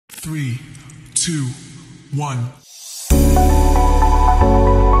3, 2, 1.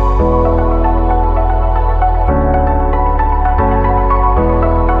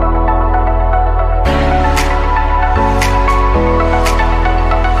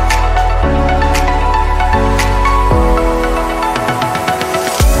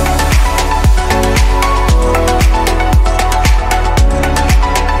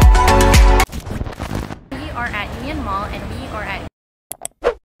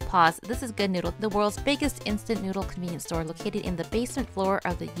 Pause. This is Good Noodle, the world's biggest instant noodle convenience store located in the basement floor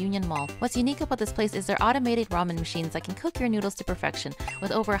of the Union Mall. What's unique about this place is their automated ramen machines that can cook your noodles to perfection.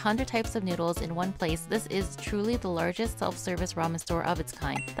 With over 100 types of noodles in one place, this is truly the largest self-service ramen store of its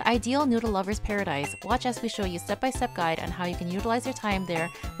kind. The ideal noodle lover's paradise. Watch as we show you step-by-step guide on how you can utilize your time there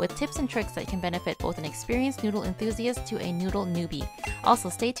with tips and tricks that can benefit both an experienced noodle enthusiast to a noodle newbie. Also,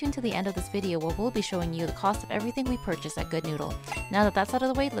 stay tuned to the end of this video where we'll be showing you the cost of everything we purchase at Good Noodle. Now that that's out of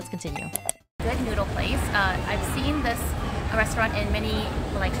the way, let's continue. Good Noodle place. I've seen this restaurant in many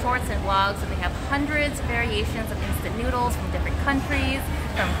shorts and vlogs, and they have hundreds of variations of instant noodles from different countries,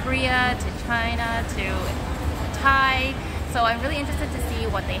 from Korea to China to Thai. So I'm really interested to see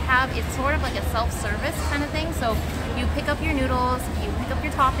what they have. It's sort of like a self-service kind of thing. So you pick up your noodles, you pick up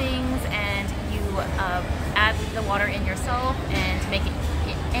your toppings, and you add the water in yourself and make it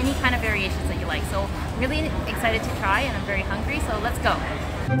any kind of variations that you like. So I'm really excited to try, and I'm very hungry, so let's go.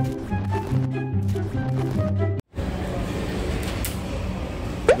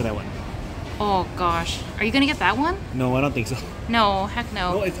 Look at that one. Oh gosh. Are you gonna get that one? No, I don't think so. No, heck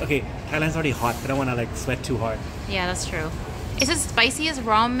no. No, it's okay. Thailand's already hot. I don't want to sweat too hard. Yeah, that's true. It's the spiciest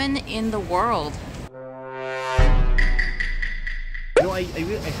ramen in the world. You know, I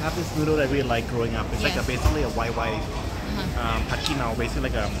have this noodle that I really like growing up. It's basically a white pad chi mao,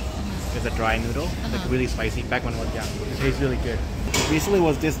 basically it's a dry noodle, like really spicy. Back when I was young, it tastes really good. It recently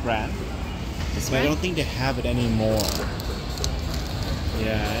was this brand, but I don't think they have it anymore.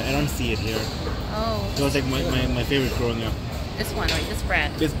 Yeah, I don't see it here. Oh. It was like my favorite growing up. This one, right? This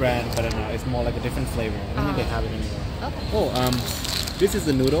brand. This brand, but I don't know. It's more like a different flavor. I don't think they have it anymore. Okay. Oh, this is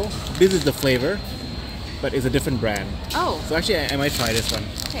the noodle. This is the flavor, but it's a different brand. Oh. So actually, I might try this one.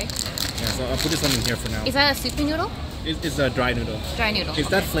 Okay. Yeah, so I'll put this one in here for now. Is that a soupy noodle? It's a dry noodle. Dry noodle. It's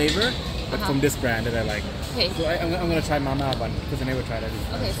that flavor, but from this brand that I like. Okay. So I'm gonna try mama one because I never tried it.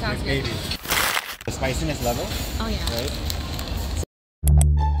 Okay, sounds good. Maybe. The spiciness level. Oh yeah. Right.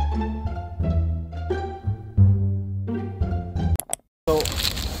 So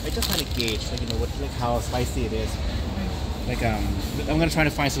I just want to gauge, how spicy it is. I'm gonna try to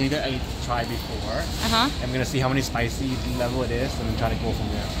find something that I tried before. I'm gonna see how many spicy level it is, and then try to go from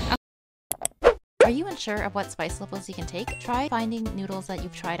there. Are you unsure of what spice levels you can take? Try finding noodles that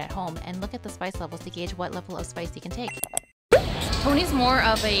you've tried at home and look at the spice levels to gauge what level of spice you can take. Tony's more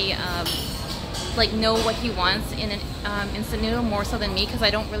of a know what he wants in an instant noodle more so than me, because I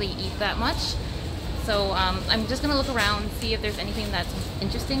don't really eat that much. So I'm just gonna look around, see if there's anything that's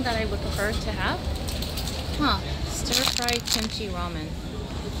interesting that I would prefer to have. Stir-fry kimchi ramen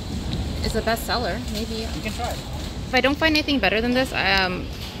is a bestseller. Maybe you can try it. If I don't find anything better than this,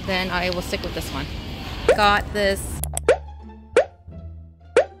 then I will stick with this one. Got this.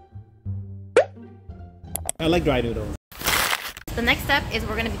 I like dry noodles. The next step is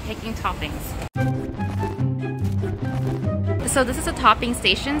we're going to be picking toppings. So this is a topping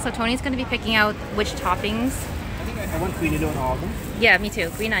station, so Tony's going to be picking out which toppings. I think I want green noodle on all of them. Yeah, me too.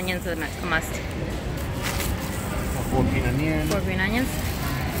 Green onions are a must. 4 green onions. 4 green onions.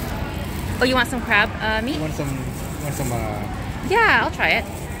 Oh, you want some crab meat? You want some Yeah, I'll try it.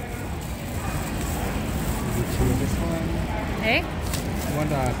 Two of this one. Okay. You want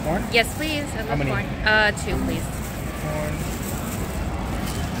corn? Yes, please. I love How many? corn. 2, please. Corn.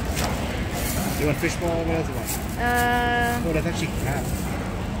 You want fishball? What else do you want? Oh, that's actually crab.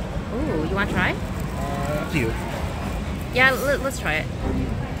 Ooh, you want to try? Up to you. Yeah, let's try it.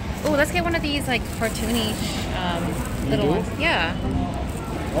 Oh, let's get one of these cartoony little ones. Yeah.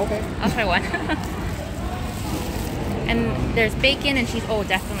 Okay. I'll try one. And there's bacon and cheese. Oh,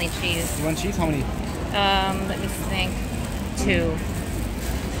 definitely cheese. You want cheese? How many? Let me think. 2.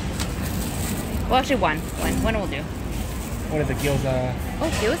 Well, actually one. One will do. What is it? Gyoza. Oh,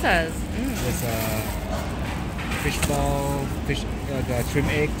 gyozas. There's fishball, trim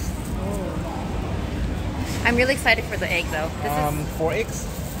eggs. I'm really excited for the egg though. This 4 eggs.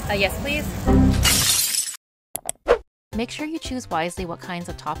 Yes, please. Make sure you choose wisely what kinds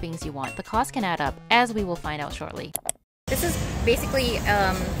of toppings you want. The cost can add up, as we will find out shortly. This is basically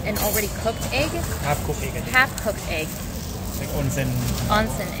an already cooked egg. Half-cooked egg, I think. Half-cooked egg. Like onsen.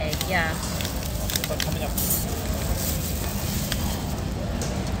 Onsen egg, yeah. But coming up.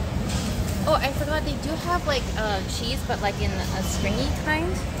 I forgot. They do have like cheese, but like in a stringy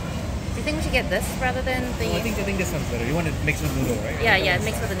kind. Do you think we should get this rather than the? I think this one's better. You want to mix with noodle, right? Yeah,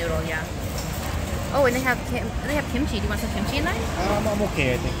 mix with the noodle. Yeah. Oh, and they have kimchi. Do you want some kimchi in that? I'm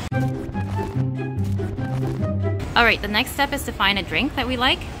okay, I think. All right. The next step is to find a drink that we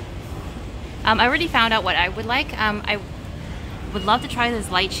like. I already found out what I would like. I would love to try this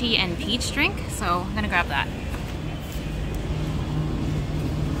lychee and peach drink, so I'm gonna grab that.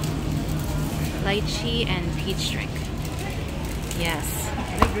 Lychee and peach drink. Yes. I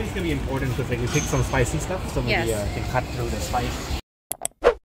think drink's gonna be important because like we pick some spicy stuff, so maybe can cut through the spice.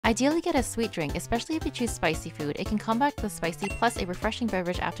 Ideally get a sweet drink, especially if you choose spicy food. It can combat the spicy, plus a refreshing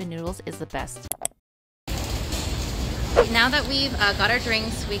beverage after noodles is the best. Now that we've got our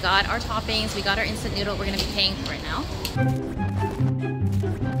drinks, we got our toppings, we got our instant noodle, we're gonna be paying for it now.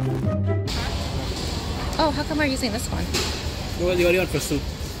 Oh, how come we're using this one? What do you want for soup?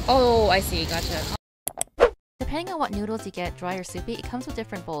 Oh, I see, gotcha. Depending on what noodles you get, dry or soupy, it comes with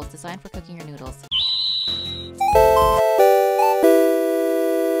different bowls designed for cooking your noodles.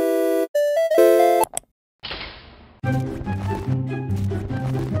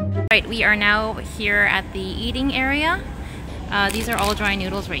 Right, we are now here at the eating area. These are all dry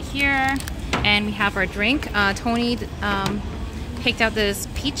noodles right here. And we have our drink. Tony picked out this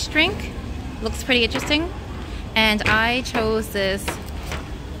peach drink. Looks pretty interesting. And I chose this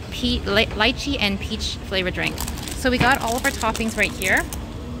lychee and peach flavored drink. So we got all of our toppings right here.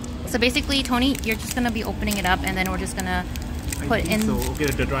 So basically, Tony, you're just gonna be opening it up, and then we're just gonna put in. So okay,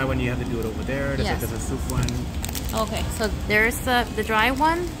 the dry one you have to do it over there. There's like a soup one. Okay, so there's the dry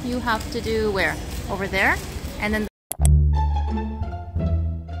one. You have to do where? Over there, and then.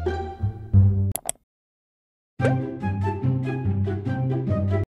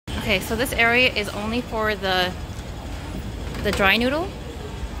 Okay, so this area is only for the dry noodle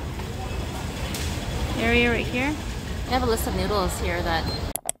area right here. I have a list of noodles here that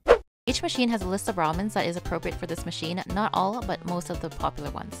each machine has a list of ramens that is appropriate for this machine. Not all, but most of the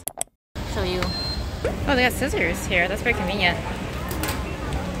popular ones. Show you. Oh, they got scissors here. That's very convenient.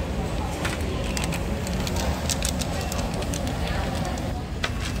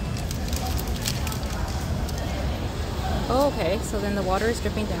 Oh, okay, so then the water is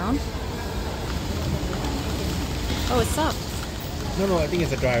dripping down. Oh, it's soft. No, I think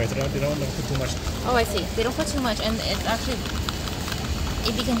it's a dryer, so they don't put too much. Oh, I see. They don't put too much, and it's actually,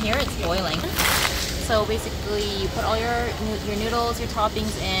 if you can hear, it's boiling. So basically, you put all your noodles, your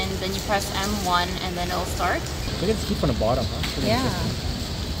toppings in, then you press M1, and then it'll start. I can keep on the bottom, huh? Yeah.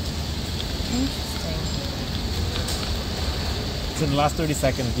 Interesting. So in the last 30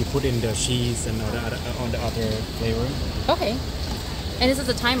 seconds, you put in the cheese and on the other flavor. Okay. And this is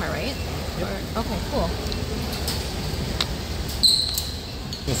a timer, right? Yep. Okay, cool.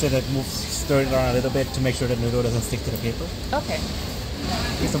 You say that stir it around a little bit to make sure the noodle doesn't stick to the paper. Okay.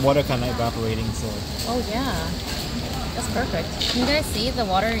 Because the water kind of evaporating, so. Oh yeah, that's perfect. Can you guys see the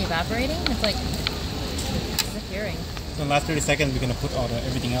water evaporating? It's like disappearing. So in the last 30 seconds, we're gonna put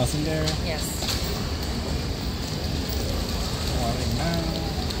everything else in there. Yes. Pour it now.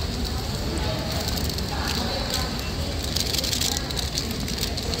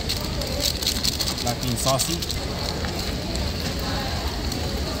 Like being saucy.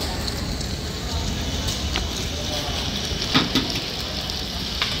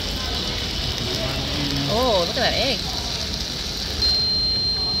 Oh, look at that egg.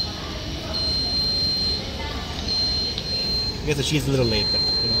 I guess the cheese is a little late, but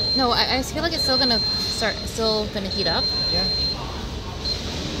you know. No, I feel like it's still gonna heat up. Yeah.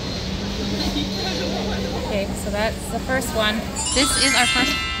 Okay, so that's the first one. This is our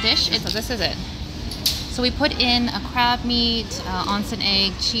first dish. This is it. So we put in a crab meat, onsen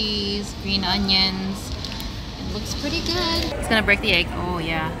egg, cheese, green onions. It looks pretty good. It's gonna break the egg. Oh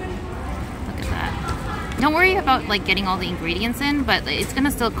yeah. Look at that. Don't worry about like getting all the ingredients in, but it's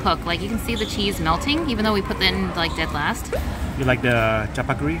gonna still cook. Like you can see the cheese melting, even though we put it in like dead last. You like the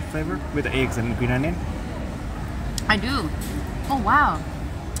chapaguri flavor with the eggs and green onion? I do. Oh wow,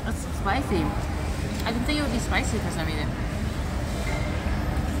 that's spicy. I didn't think it would be spicy for some reason.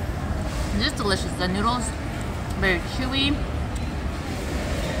 It's just delicious. The noodles, very chewy.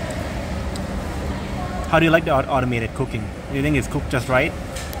 How do you like the automated cooking? Do you think it's cooked just right?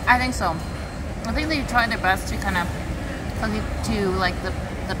 I think so. I think they tried their best to kind of cook it to like the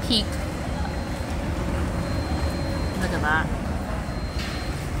peak. Look at that.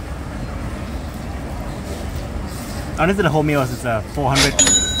 Honestly, the whole meal is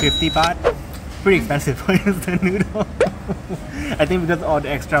 450 baht. Pretty expensive for instant noodle. I think because all the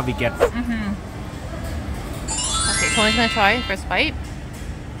extra we get. Okay, Tony's gonna try first bite.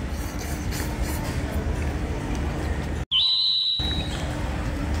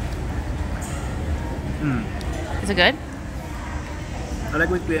 Is it good? I like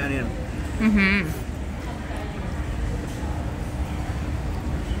with green onion. Mm-hmm.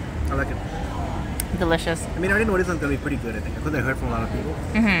 I like it. Delicious. I mean, I didn't know this was going to be pretty good, I think. Because I heard from a lot of people.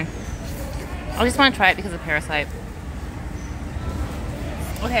 Mm-hmm. I just want to try it because of Parasite.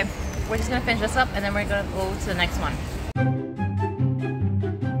 Okay, we're just gonna finish this up and then we're gonna go to the next one.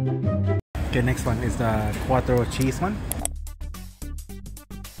 Okay, next one is the quattro cheese one.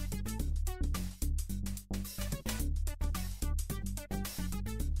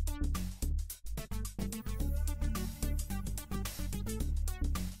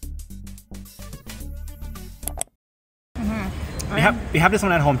 We have this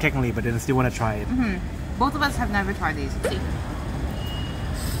one at home technically, but then still want to try it. Both of us have never tried these.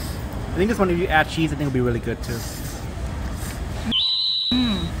 I think this one, if you add cheese, I think it'll be really good too.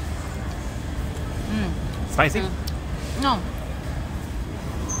 Spicy? No.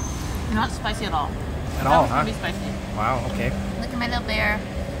 Not spicy at all. At all, huh? Be spicy. Wow, okay. Look at my little bear.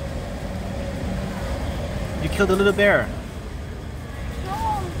 You killed a little bear.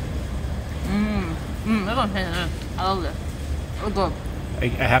 No. This one's tasty. I love this. It's good. I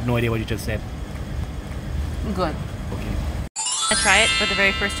have no idea what you just said. Good. Okay. I try it for the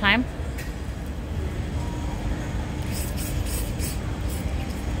very first time.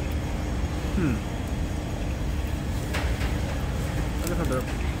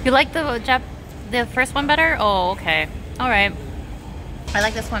 You like the first one better? Oh, okay. All right. I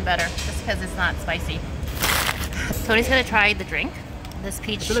like this one better just because it's not spicy. Tony's gonna try the drink. This I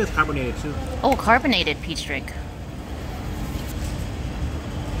peach. feel like it's carbonated too. Oh, carbonated peach drink.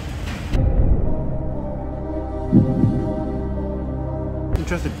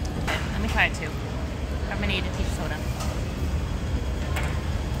 Interesting. Let me try it too. Carbonated peach soda.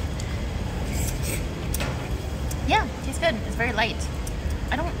 Yeah, tastes good. It's very light.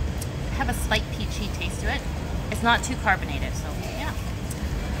 I don't have a slight peachy taste to it. It's not too carbonated, so yeah.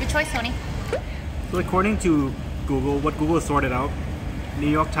 Good choice, Tony. So according to Google, what Google sorted out, New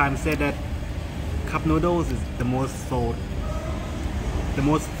York Times said that cup noodles is the most sold, the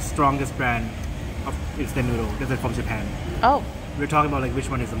most strongest brand of instant noodle. This is from Japan. Oh. We're talking about like which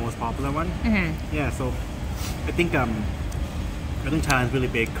one is the most popular one. Yeah, so I think Thailand is really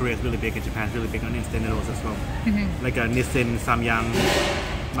big, Korea is really big, and Japan is really big on instant noodles as well. Like Nissin, Samyang,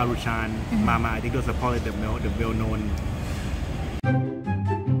 Maruchan, Mama. I think those are probably the well-known.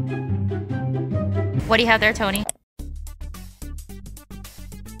 What do you have there, Tony?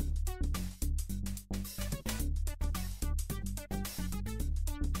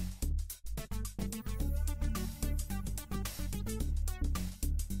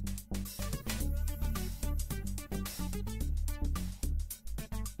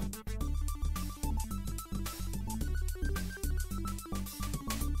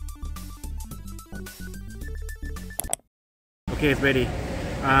 Okay, it's ready.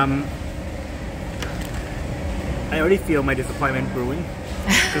 I already feel my disappointment brewing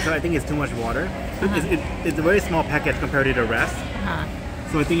because I think it's too much water. It's a very small packet compared to the rest,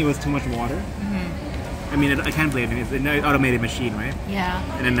 so I think it was too much water. I mean, I can't blame it. It's an automated machine, right? Yeah.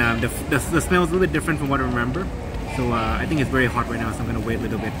 And then the smell is a little bit different from what I remember. So I think it's very hot right now, so I'm gonna wait a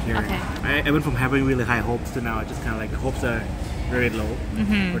little bit here. Okay. I went from having really high hopes to now just kind of like the hopes are very low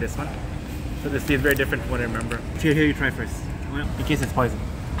for this one. So this is very different from what I remember. Here, you try first. Well, in case it's poison.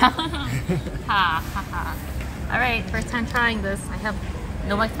 Alright, first time trying this. I have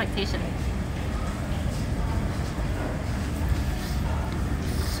no expectation.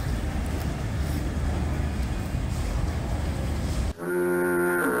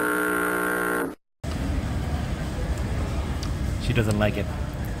 She doesn't like it.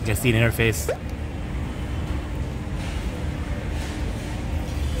 You can see it in her face.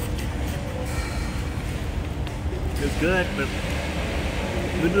 It's good, but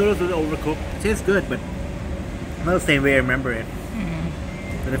the noodles are overcooked. It tastes good, but not the same way I remember it.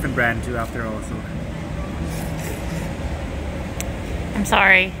 It's a different brand too, after all. So I'm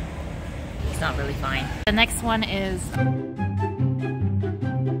sorry. It's not really fine. The next one is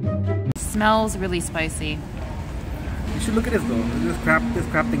smells really spicy. you should look at this though. This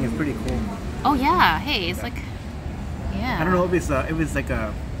crab thing is pretty cool. Oh yeah, hey, it's like yeah. I don't know if it's like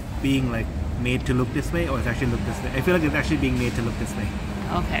a being like made to look this way or it's actually look this way. I feel like it's actually being made to look this way.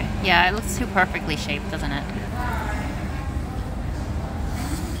 Okay. Yeah, it looks too perfectly shaped, doesn't it?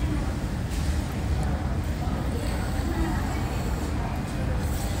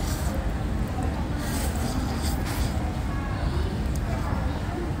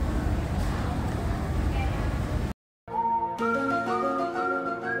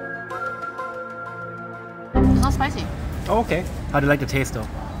 It's not spicy. Oh, okay. How do you like the taste though?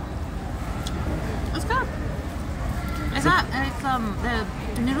 It's good. It's not. It's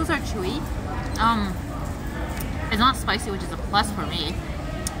the noodles are chewy. It's not spicy, which is a plus for me.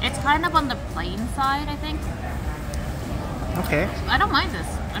 It's kind of on the plain side, I think. Okay. I don't mind this.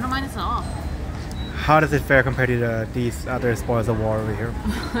 I don't mind this at all. How does it fare compared to these other spoils of war over here?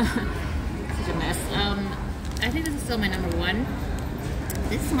 Such a mess. I think this is still my number one.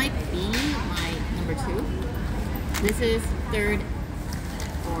 This might be my number two. This is third,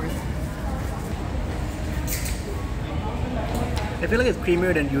 fourth. I feel like it's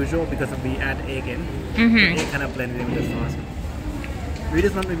creamier than usual because we add egg in. The egg kind of blended in with the sauce. We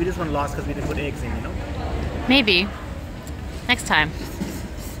just want lost because we didn't put eggs in, you know? Maybe. Next time.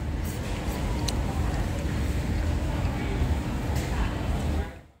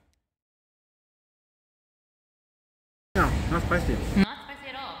 No, not spicy. Not spicy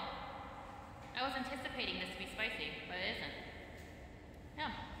at all. I was anticipating this to be spicy, but it isn't. Yeah.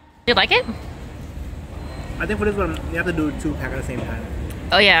 Do you like it? I think for this one, you have to do 2 packs at the same time.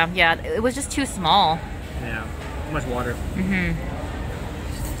 Oh yeah, yeah. It was just too small. Yeah, too much water.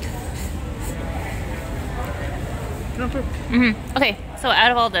 Okay, so out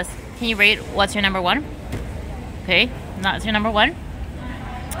of all this, can you rate what's your number one? Okay, that's your number one.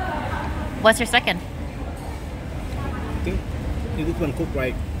 What's your second? I think this one cooked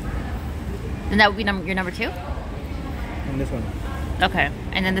right. Then that would be your number two? And this one. Okay,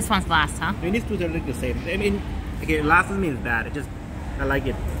 and then this one's last, huh? I mean, these two are like the same. I mean, okay, last doesn't mean it's bad. It just, I like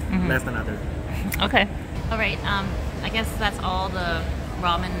it less than others. Okay. All right, I guess that's all the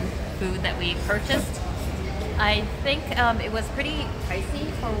ramen food that we purchased. I think it was pretty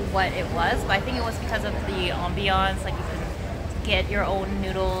pricey for what it was, but I think it was because of the ambiance. Like, you can get your own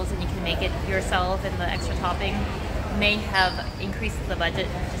noodles and you can make it yourself, and the extra topping may have increased the budget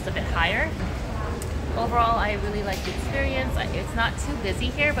just a bit higher. Overall, I really like the experience. It's not too busy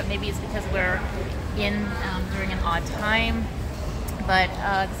here, but maybe it's because we're in during an odd time. But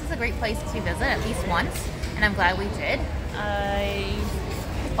this is a great place to visit at least once, and I'm glad we did.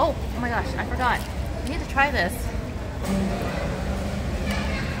 Oh my gosh, I forgot. I need to try this.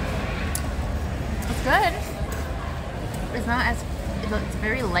 It's good. It's not as, it's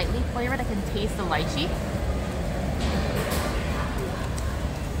very lightly flavored. I can taste the lychee.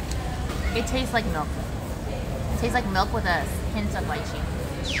 It tastes like milk. It tastes like milk with a hint of lychee.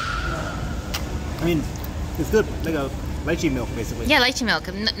 I mean, it's good, like a lychee milk basically. Yeah, lychee milk.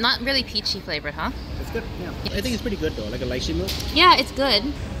 Not really peachy flavored, huh? It's good, yeah. I think it's pretty good though, like a lychee milk. Yeah, it's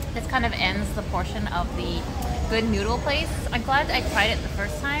good. This kind of ends the portion of the Good Noodle place. I'm glad I tried it the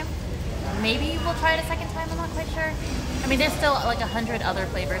first time. Maybe we'll try it a second time, I'm not quite sure. I mean, there's still like 100 other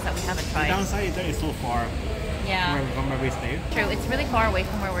flavors that we haven't tried. The downside is that it's so far from where we stay. True, it's really far away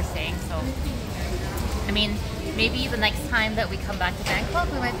from where we're staying, so I mean, maybe the next time that we come back to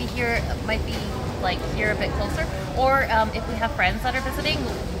Bangkok, we might be here a bit closer. Or if we have friends that are visiting,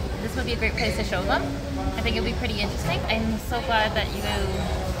 this would be a great place to show them. I think it would be pretty interesting. I'm so glad that you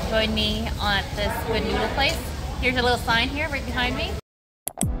joined me at this Good Noodle place. Here's a little sign here right behind me.